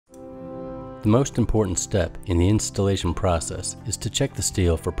The most important step in the installation process is to check the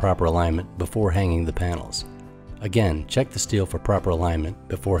steel for proper alignment before hanging the panels. Again, check the steel for proper alignment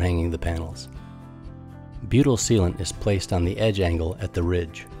before hanging the panels. Butyl sealant is placed on the edge angle at the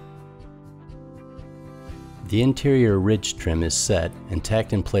ridge. The interior ridge trim is set and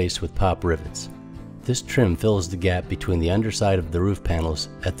tacked in place with pop rivets. This trim fills the gap between the underside of the roof panels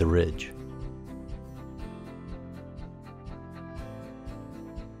at the ridge.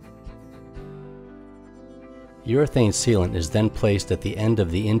 Urethane sealant is then placed at the end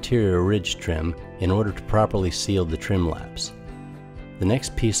of the interior ridge trim in order to properly seal the trim laps. The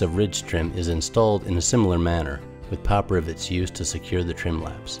next piece of ridge trim is installed in a similar manner, with pop rivets used to secure the trim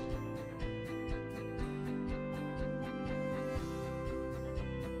laps.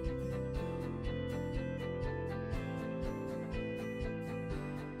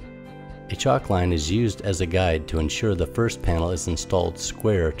 A chalk line is used as a guide to ensure the first panel is installed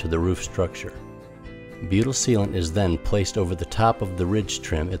square to the roof structure. Butyl sealant is then placed over the top of the ridge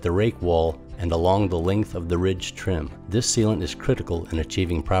trim at the rake wall and along the length of the ridge trim. This sealant is critical in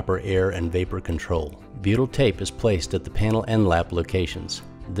achieving proper air and vapor control. Butyl tape is placed at the panel end lap locations.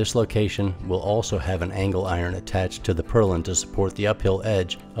 This location will also have an angle iron attached to the purlin to support the uphill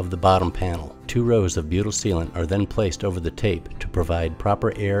edge of the bottom panel. 2 rows of butyl sealant are then placed over the tape to provide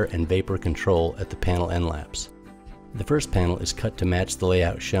proper air and vapor control at the panel end laps. The first panel is cut to match the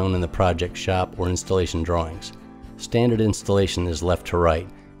layout shown in the project shop or installation drawings. Standard installation is left to right,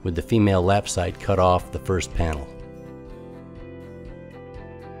 with the female lap side cut off the first panel.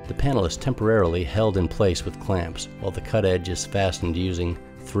 The panel is temporarily held in place with clamps, while the cut edge is fastened using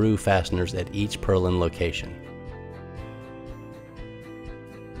through fasteners at each purlin location.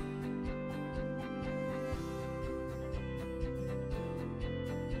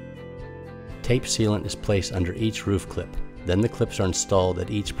 Tape sealant is placed under each roof clip. Then the clips are installed at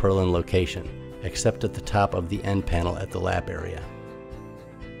each purlin location, except at the top of the end panel at the lap area.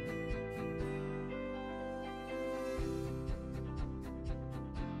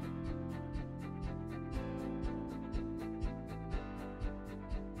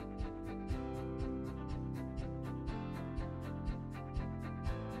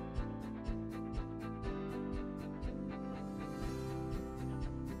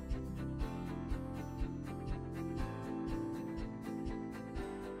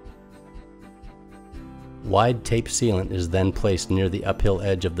 Wide tape sealant is then placed near the uphill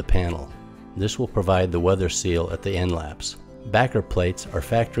edge of the panel. This will provide the weather seal at the end laps. Backer plates are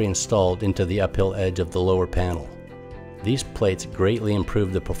factory installed into the uphill edge of the lower panel. These plates greatly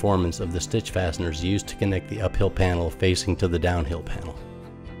improve the performance of the stitch fasteners used to connect the uphill panel facing to the downhill panel.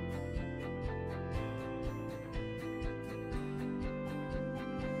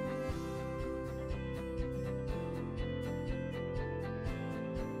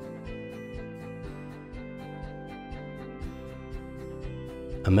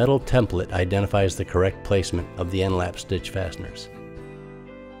 A metal template identifies the correct placement of the end lap stitch fasteners.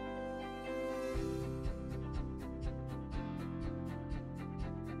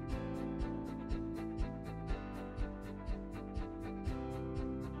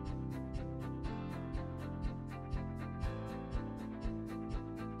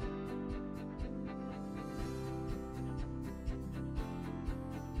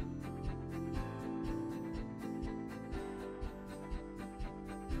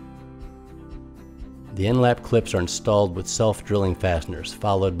 The end lap clips are installed with self-drilling fasteners,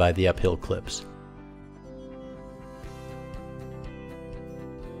 followed by the uphill clips.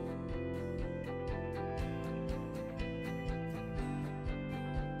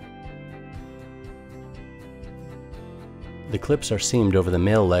 The clips are seamed over the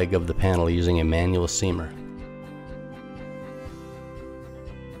male leg of the panel using a manual seamer.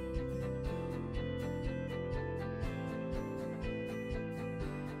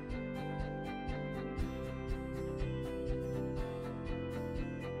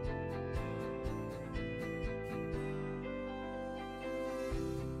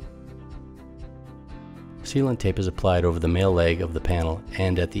 Sealant tape is applied over the male leg of the panel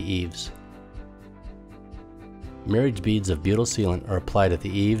and at the eaves. Marriage beads of butyl sealant are applied at the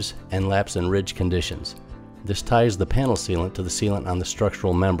eaves, end laps, and ridge conditions. This ties the panel sealant to the sealant on the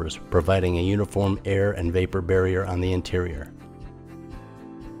structural members, providing a uniform air and vapor barrier on the interior.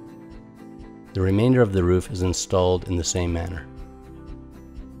 The remainder of the roof is installed in the same manner.